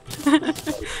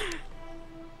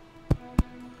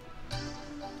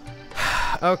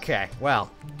 Okay, well,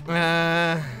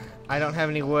 I don't have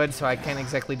any wood, so I can't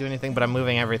exactly do anything, but I'm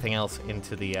moving everything else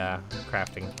into the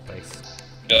crafting place.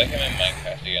 I feel like I'm in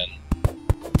Minecraft again.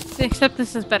 Except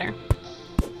this is better.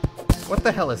 What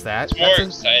the hell is that? It's more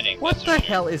exciting. What the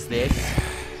hell is this?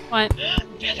 What?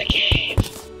 There's a cave.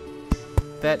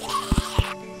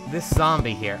 This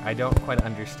zombie here, I don't quite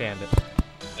understand it.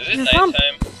 Is it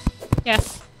nighttime?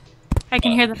 Yes. I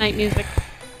can hear the night music.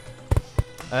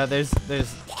 There's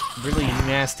really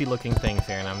nasty looking things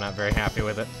here, and I'm not very happy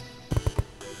with it.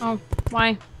 Oh,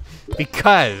 why?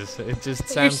 Because it just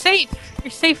sounds... You're safe.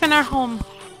 You're safe in our home.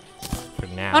 For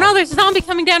now. Oh no, there's a zombie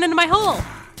coming down into my hole.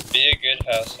 Be a good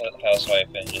housewife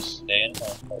and just stay in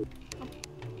home.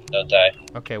 Don't die.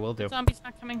 Okay, we'll do. Zombie's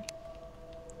not coming.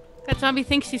 That zombie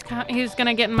thinks he's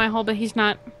gonna get in my hole, but he's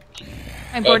not.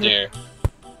 I boarded. Oh dear.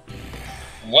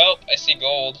 Well, I see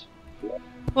gold.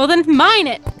 Well, then mine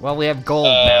it. Well, we have gold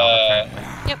now,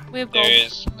 apparently. Yep, we have gold.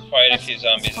 There's quite a few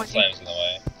zombies and slimes in the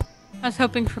way. I was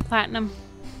hoping for platinum.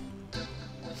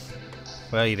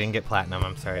 Well, you didn't get platinum,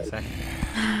 I'm sorry to say.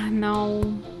 No.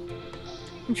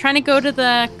 I'm trying to go to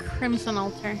the crimson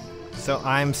altar. So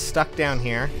I'm stuck down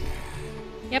here.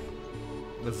 Yep.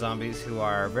 With zombies who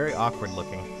are very awkward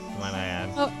looking, might I add.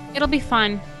 Oh, it'll be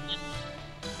fun.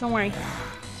 Don't worry.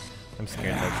 I'm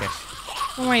scared though, Kish.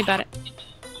 Don't worry about it.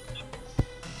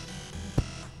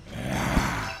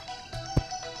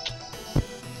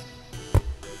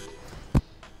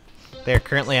 They're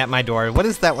currently at my door. What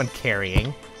is that one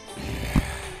carrying?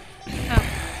 Oh.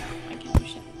 I can't do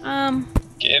shit.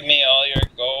 Give me all your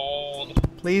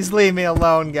gold. Please leave me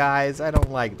alone, guys. I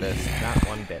don't like this. Not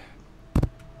one bit.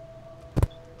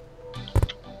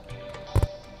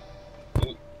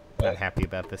 Not happy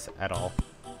about this at all.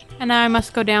 And now I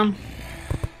must go down.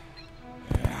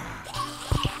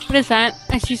 What is that?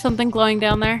 I see something glowing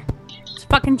down there. It's a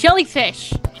fucking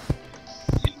jellyfish!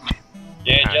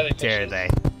 Yeah, How jellyfish. dare they?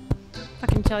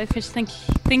 Fucking jellyfish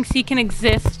thinks he can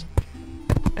exist.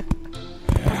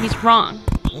 Well, he's wrong.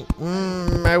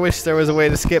 I wish there was a way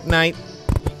to skip night.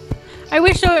 I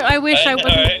wish I wasn't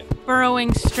right?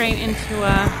 burrowing straight into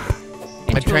a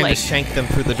I'm trying to shank them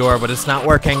through the door, but it's not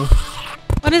working.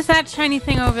 What is that shiny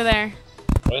thing over there?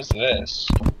 What is this?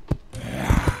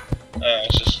 Oh,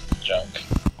 it's just junk.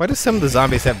 Why do some of the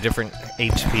zombies have different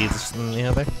HPs than the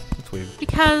other? It's weird.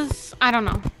 Because, I don't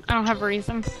know. I don't have a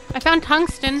reason. I found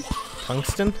tungsten.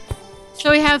 Tungsten?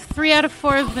 So we have 3 out of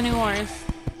 4 of the new ores.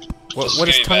 What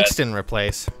does tungsten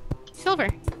replace? Silver.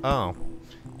 Oh.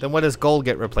 Then what does gold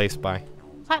get replaced by?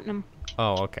 Platinum.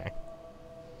 Oh, okay.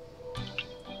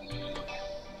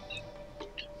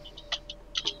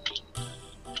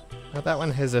 Well, that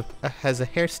one has a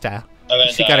hairstyle.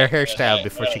 She got her hair styled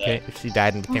before she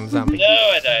died and became a zombie. No,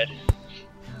 I died.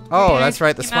 Oh, Yeah, that's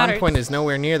right. The it spawn matters. point is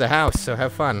nowhere near the house, so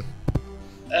have fun.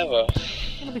 Oh well.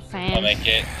 It'll be I'll fine. make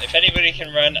it. If anybody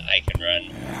can run, I can run.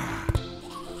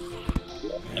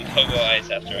 I'm Hobo Ice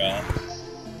after all.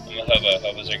 I'm a hobo.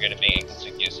 Hobos are good at being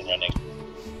inconspicuous and running.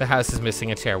 The house is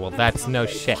missing a chair. Well, that's no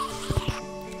shit.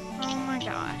 Oh my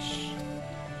gosh.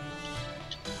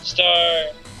 Star!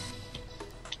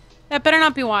 That better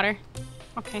not be water.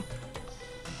 Okay.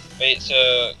 Wait,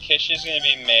 so Kish is gonna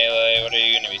be melee. What are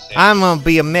you gonna be saying? I'm gonna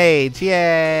be a mage.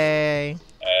 Yay!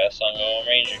 So I'm going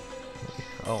Ranger.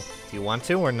 Oh, Do you want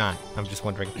to or not? I'm just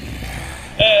wondering.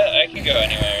 I can go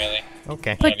anywhere, really.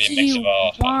 Okay. But be a do mix you of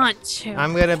all. want to?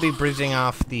 I'm gonna be bridging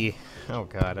off the... Oh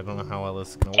god, I don't know how well this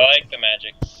is gonna I work. like the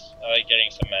magics. I like getting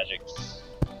some magics.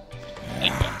 I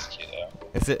like guns too, though.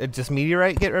 Is it just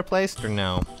meteorite get replaced or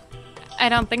no? I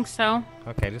don't think so.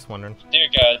 Okay, just wondering. Dear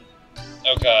God.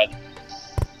 Oh God.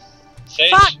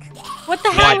 Sage? Fuck! What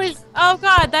the hell is... Oh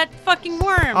god, that fucking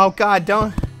worm! Oh god,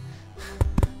 don't...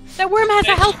 That worm has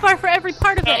a health bar for every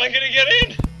part of How am I it! gonna get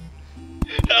in?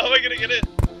 How am I gonna get in?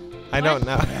 I don't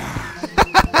know.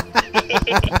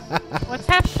 What's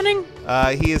happening?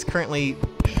 He is currently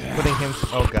putting him...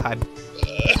 Oh god.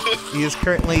 He is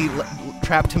currently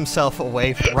trapped himself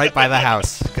away right by the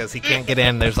house because he can't get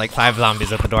in. There's like 5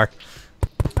 zombies at the door.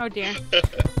 Oh dear.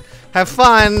 Have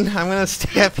fun! I'm gonna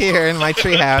stay up here in my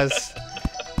treehouse.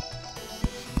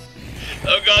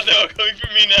 Oh God, they're all coming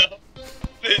for me now.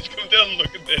 Sage, come down and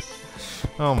look at this.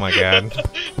 Oh my god.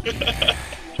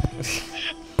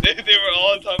 They were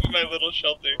all on top of my little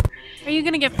shelter. Are you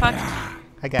gonna get fucked?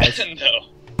 Hi guys. No.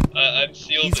 I'm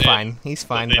sealed He's in. fine. He's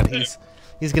fine, but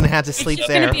he's gonna have to It's sleep just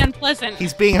there. gonna be unpleasant.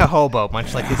 He's being a hobo,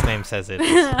 much like his name says it.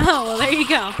 Oh, well there you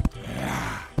go.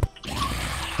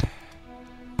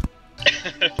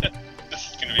 This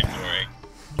is gonna be boring.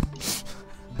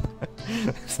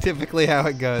 It's typically how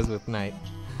it goes with night.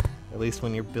 At least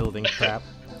when you're building crap.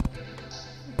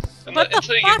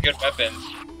 Until you get good weapons.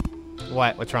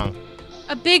 What? What's wrong?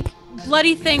 A big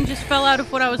bloody thing just fell out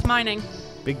of what I was mining.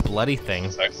 Big bloody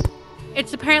thing. Sucks.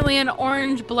 It's apparently an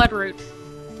orange bloodroot.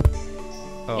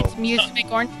 Oh. It's used to make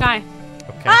orange dye.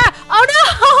 Okay. Ah! Oh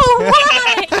no!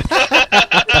 Why?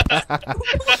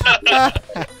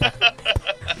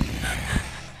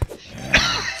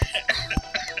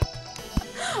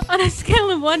 On a scale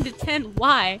of 1 to 10,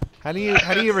 why? How do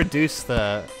you reduce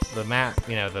the map?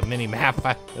 You know, the mini map.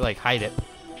 Like hide it.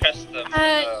 Press them.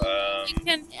 You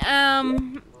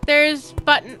can, there's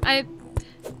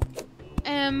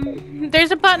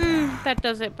there's a button that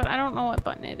does it, but I don't know what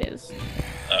button it is.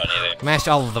 Oh, neither. Mash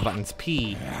all of the buttons.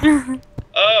 P.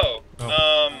 Oh.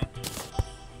 Oh.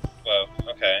 Whoa.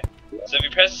 Okay. So if you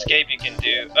press escape, you can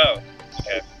do. Oh.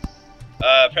 Okay.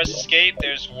 Press escape.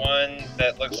 There's one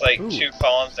that looks like 2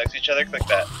 columns next to each other. Click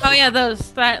that. Oh yeah,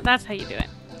 those. That's how you do it.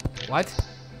 What?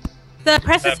 The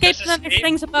press escape press and then there's escape.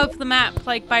 things above the map,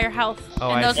 like by your health. Oh,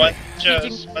 and I those see.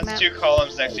 are One's map. 2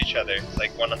 columns next to each other,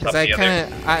 like one on top of Because I the other.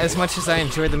 kind of, as much as I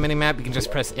enjoy the mini map, you can just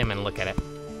press M and look at it.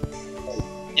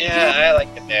 Yeah, I like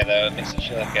it there though. It makes it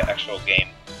feel like an actual game.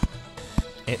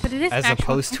 But it is As actual.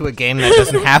 opposed to a game that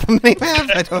doesn't have a mini map.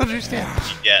 I don't understand.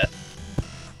 Yeah.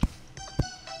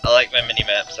 I like my mini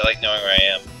maps. I like knowing where I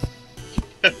am.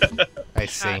 I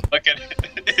see. Look at it.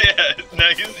 Yeah. Now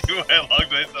you see why I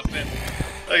logged myself in.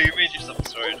 Oh, you made yourself a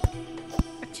sword.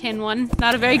 A tin one,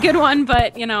 not a very good one,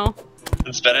 but you know.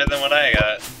 It's better than what I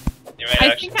got. You might I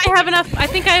actually. think I have enough. I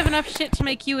think I have enough shit to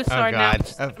make you a Oh sword now.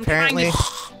 god. I'm trying to-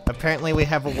 Apparently we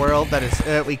have a world that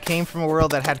is, we came from a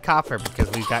world that had copper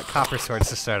because we've got copper swords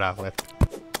to start off with.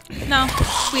 No,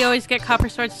 we always get copper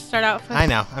swords to start out with. I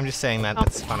know, I'm just saying that, Oh.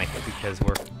 that's funny because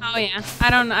we're... Oh yeah, I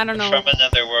don't know. From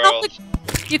another world.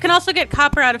 You can also get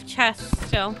copper out of chests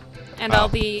still, and Oh. all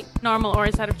the normal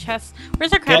ores out of chests.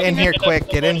 Where's our Get crafting in here table? quick,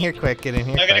 get in here quick, get in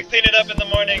here I'm gonna quick. clean it up in the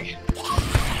morning.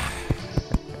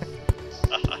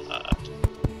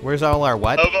 Where's all our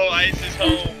what? Hobo Ice is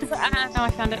home. No,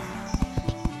 I found it.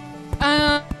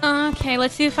 Okay,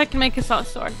 let's see if I can make a saw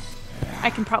sword. I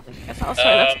can probably make a saw sword.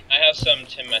 That's I have some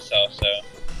tin myself, so.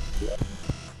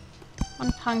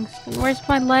 one tungsten. Where's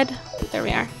my lead? There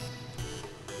we are.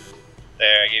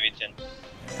 There, I gave you tin.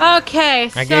 Okay,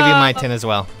 so... I gave you my tin as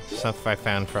well. Stuff I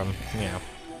found from, you know,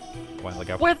 a while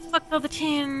ago. Where the fuck are the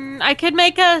tin? I could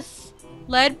make us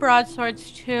lead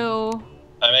broadswords too.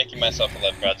 I'm making myself a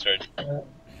lead broadsword.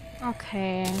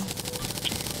 Okay.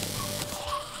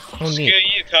 Oh, Screw neat.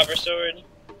 you, copper sword.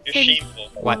 You're Say- shameful.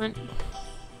 What? Want-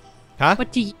 Huh?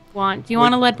 What do you want? Do you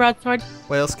want a lead broadsword?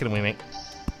 What else can we make?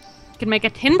 You can make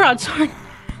a tin broadsword.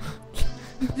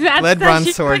 That's Lead that bronze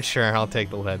shit- sword, sure, I'll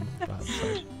take the lead bronze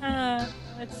sword.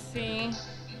 Let's see.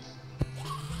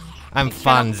 I'm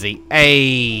Fonzie.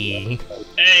 Hey!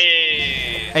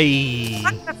 Hey! Hey!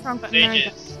 Fuck, that's wrong button. There we go.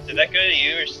 Sages. Did that go to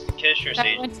you, or Kish, or That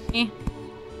Sage? went to me.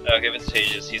 Oh, give it to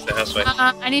Sages. He's the housewife.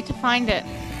 I need to find it.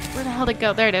 Where the hell did it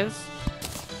go? There it is.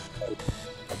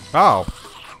 Oh!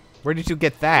 Where did you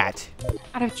get that?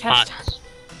 Out of chest.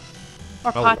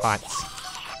 Or Oh, pots. pots.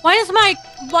 Why is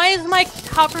my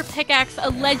copper pickaxe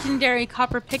a legendary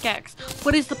copper pickaxe?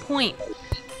 What is the point?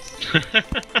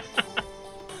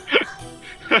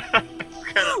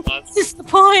 What is the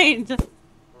point?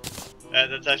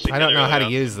 That's actually I don't kinda know how to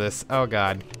really use this. Oh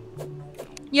god.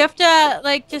 You have to,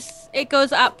 like, just... It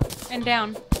goes up and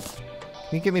down. Can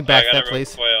you give me back I that, got a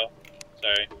please? foil.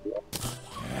 Sorry.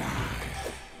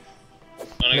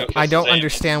 No, I don't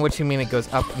understand what you mean it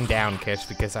goes up and down, Kish,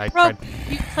 because I Rope. tried...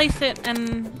 You place it,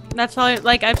 and that's all,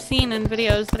 like, I've seen in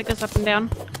videos that it goes up and down.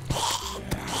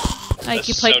 Like, That's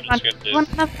you place so it on descriptive. one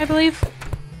up, I believe.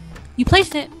 You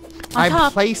placed it on I'm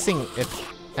top. placing it,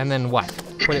 and then what?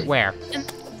 Put it where?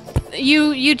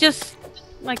 You just...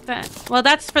 Like that. Well,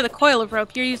 that's for the coil of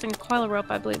rope. You're using a coil of rope,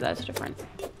 I believe that's different.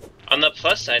 On the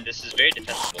plus side, this is very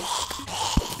defensible.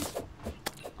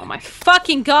 Oh my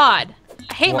fucking god!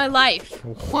 I hate my life.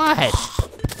 What?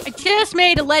 I just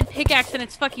made a lead pickaxe and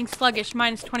it's fucking sluggish,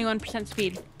 minus 21%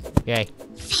 speed. Yay.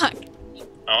 Fuck.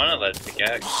 I want to let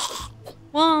pickaxe.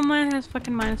 Well, mine has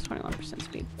fucking minus 21%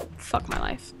 speed. Fuck my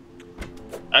life.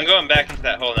 I'm going back into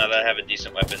that hole now that I have a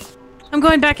decent weapon. I'm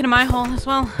going back into my hole as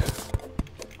well.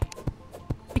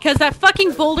 Because that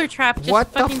fucking boulder trap just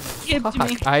What the fucking skipped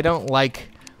me. fuck? I don't like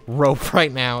rope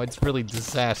right now. It's really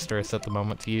disastrous at the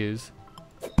moment to use.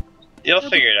 You'll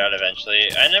figure it out eventually.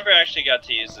 I never actually got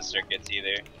to use the circuits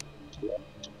either.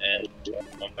 And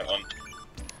 1.1.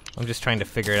 I'm just trying to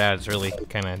figure it out. It's really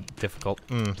kind of difficult.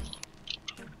 Don't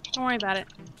worry about it.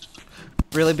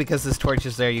 Really, because this torch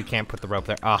is there, you can't put the rope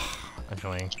there. Ah,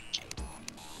 annoying.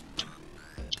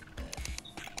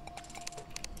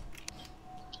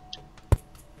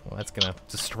 Well, that's gonna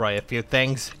destroy a few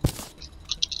things.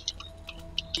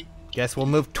 Guess we'll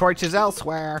move torches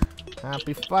elsewhere. That'll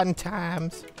be fun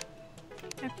times.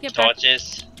 I have to get back.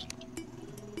 Torches.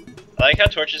 I like how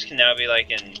torches can now be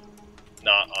like in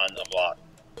not on a block.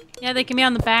 Yeah, they can be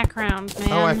on the background,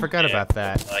 man. Oh, I forgot Yeah. about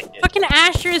that. I like it. Fucking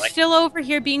Asher is Like- still over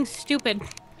here being stupid.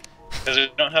 Because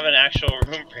we don't have an actual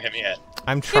room for him yet.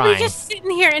 I'm Yeah, but trying. he's just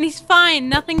sitting here and he's fine.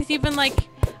 Nothing's even like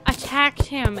attacked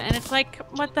him, and it's like,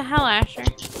 what the hell, Asher?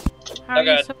 How Oh are you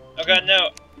god. so? Oh god, no.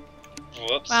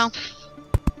 Whoops. Wow.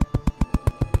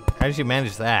 How did you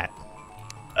manage that?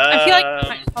 I feel like I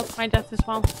might fall to my death as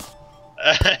well.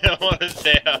 I don't want to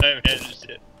say how I managed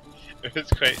it. It was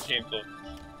quite shameful.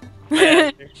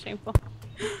 Shameful.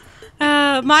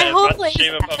 My I hole brought is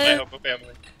shame upon my Hopo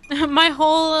family. my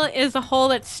hole is a hole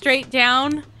that's straight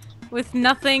down, with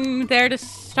nothing there to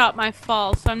stop my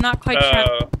fall. So I'm not quite sure how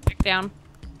to get back down.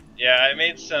 Yeah, I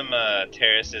made some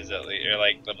terraces at least, or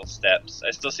like little steps.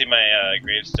 I still see my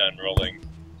gravestone rolling.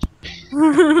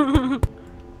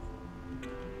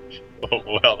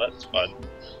 Oh, well, that's fun.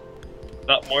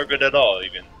 Not morbid at all,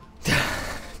 even.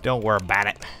 Don't worry about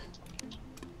it.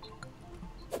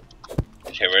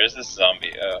 Okay, where is this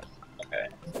zombie? Oh, okay.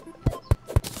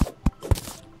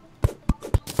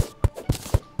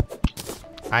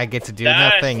 I get to do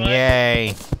Nice, nothing. fun.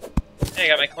 Yay. Hey, I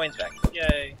got my coins back.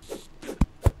 Yay.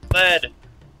 Lead.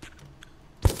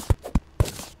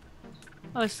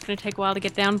 Oh, this is gonna take a while to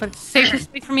get down, but it's the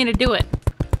safest way for me to do it.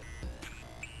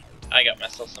 I got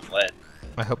myself some lead.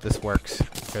 I hope this works,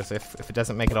 because if it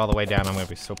doesn't make it all the way down, I'm gonna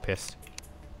be so pissed.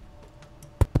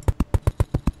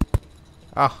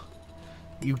 Oh,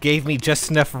 you gave me just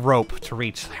enough rope to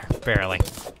reach there, barely.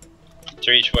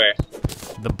 To reach where?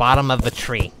 The bottom of the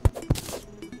tree.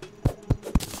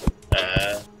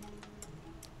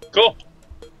 Cool.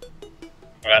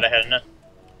 Glad I had enough.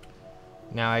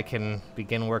 Now I can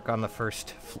begin work on the first,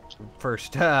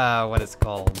 what it's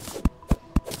called,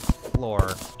 floor.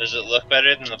 Does it look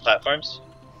better than the platforms?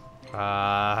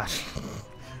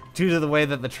 Due to the way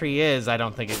that the tree is, I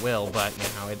don't think it will, but, you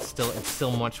know, it's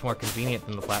still much more convenient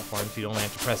than the platforms. You only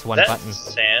have to press one That's button.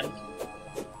 sand.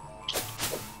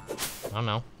 I don't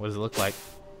know. What does it look like?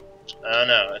 I don't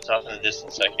know. It's off in the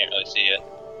distance, so I can't really see it.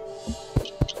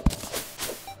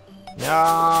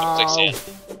 No! Looks like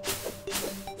sand.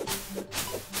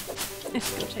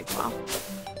 It's gonna take a while.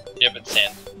 Yeah, but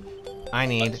sand. I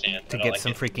need sand. I to don't get like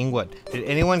some it. freaking wood. Did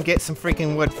anyone get some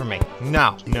freaking wood for me?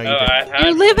 No. No, you Oh, didn't. I You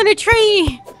have. live in a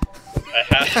tree! I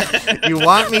have. You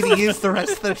want me to use the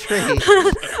rest of the tree?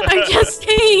 I'm just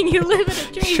saying, you live in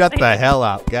a tree. Shut the hell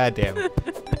up. God damn it.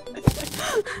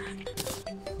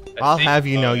 I'll have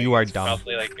you know you are it's dumb.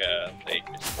 Probably like a lake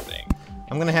or something.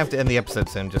 I'm gonna have to end the episode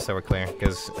soon, just so we're clear,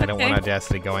 because I don't want Okay.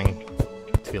 Audacity going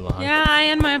too long. Yeah, I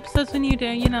end my episodes when you do.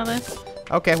 You know this.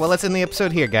 Okay, well, let's end the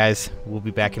episode here, guys. We'll be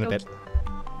back in a bit.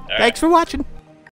 All right. Thanks for watching.